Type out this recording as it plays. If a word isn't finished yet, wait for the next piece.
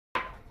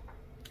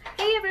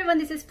everyone,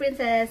 this is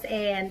Princess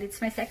and it's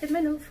my second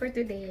menu for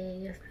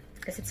today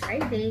because it's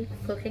Friday,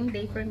 cooking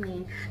day for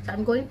me. So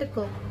I'm going to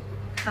cook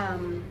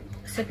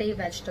sauteed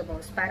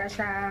vegetables para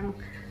siyang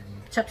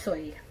chop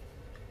suey,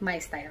 my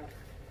style.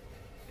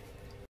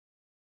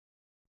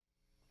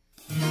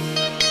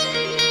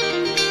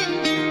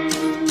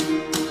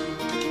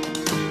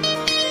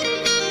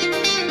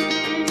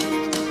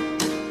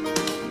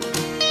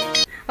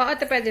 Oo,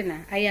 ito pwede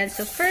na. Ayan,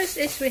 so first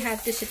is we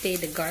have to saute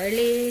the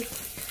garlic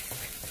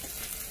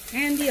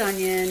and the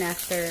onion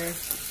after.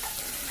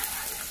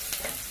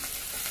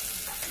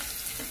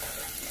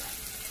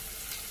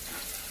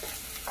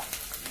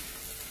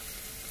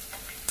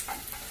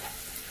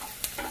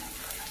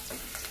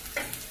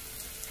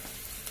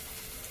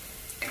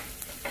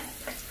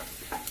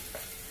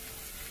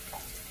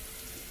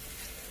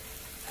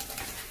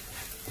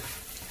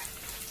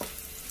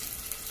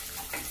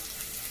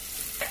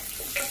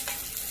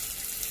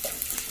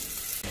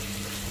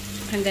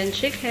 And then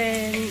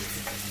chicken.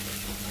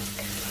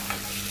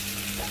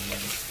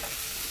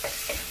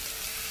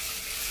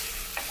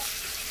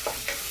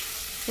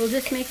 We'll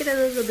just make it a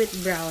little bit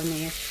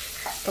brownish.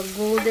 Pag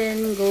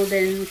golden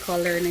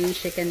color na yung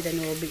chicken,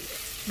 then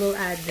we'll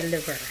add the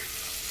liver.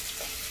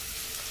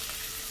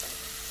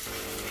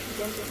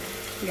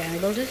 Yeah,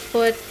 we'll just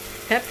put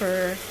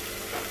pepper.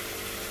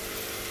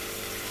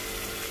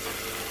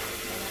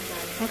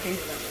 Okay.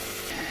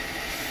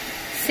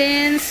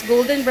 Since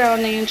golden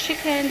brown na yung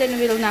chicken, then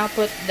we'll now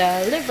put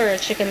the liver,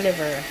 chicken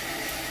liver.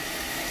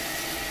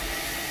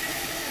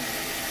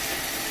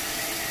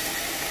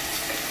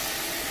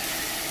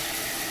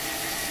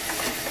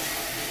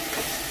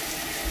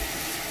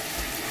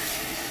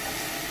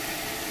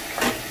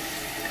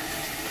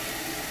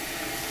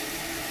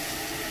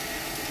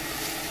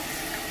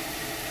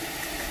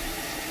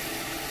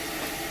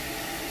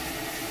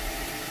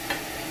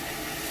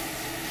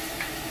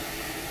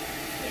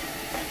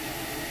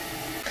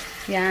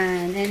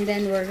 Yan, and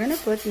then we're gonna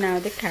put now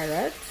the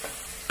carrots.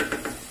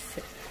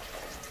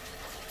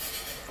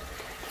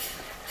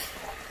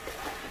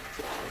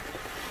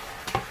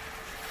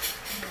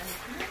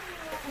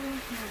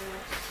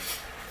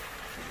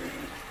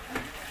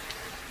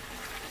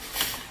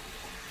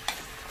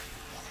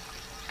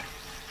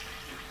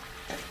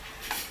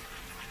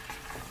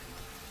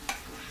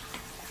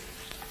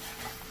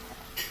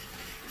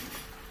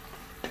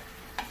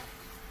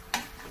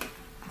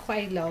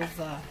 I love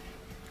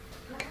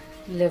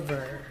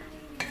liver.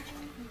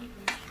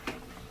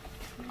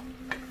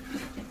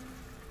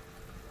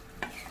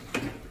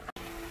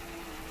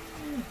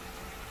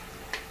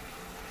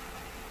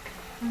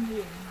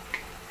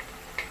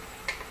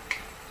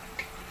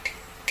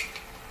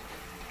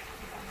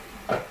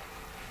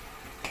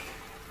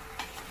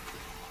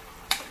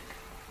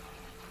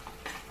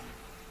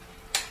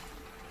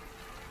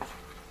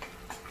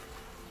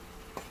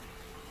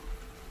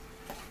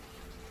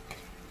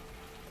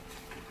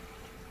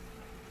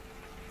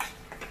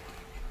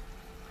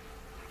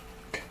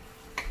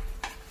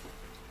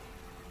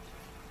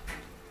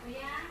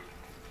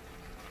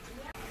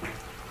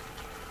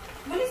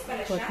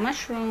 Put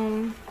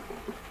mushroom.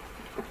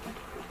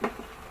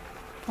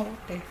 Oh,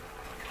 okay.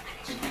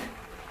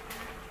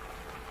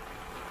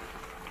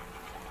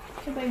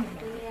 Sabay mo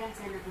ba?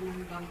 Sana ko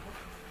ng bangko.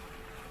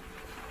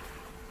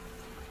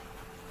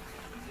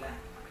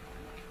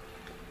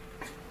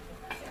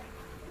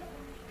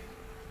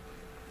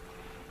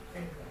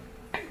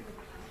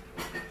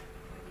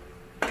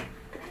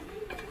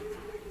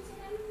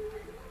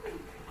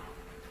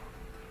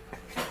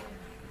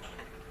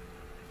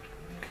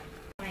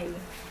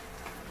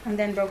 And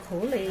then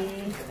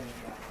broccoli.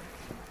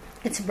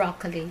 It's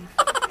broccoli.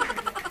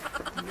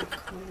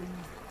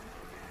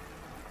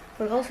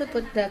 We'll also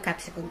put the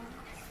capsicum.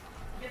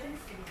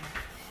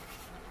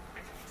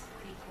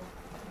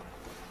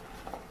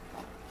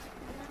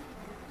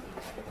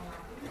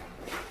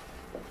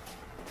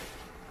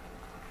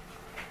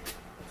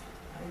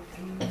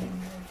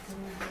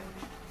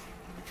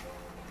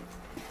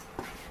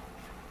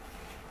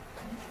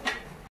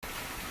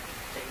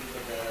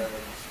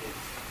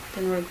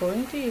 Then we're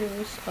going to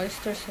use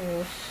oyster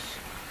sauce.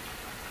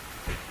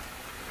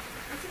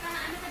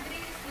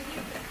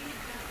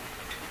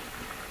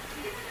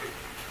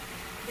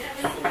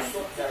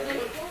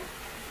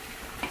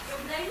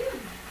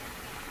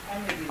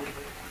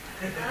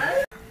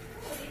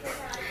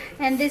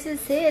 And this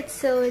is it.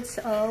 So it's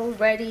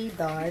already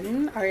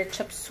done. Our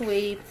chop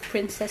suey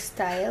princess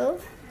style.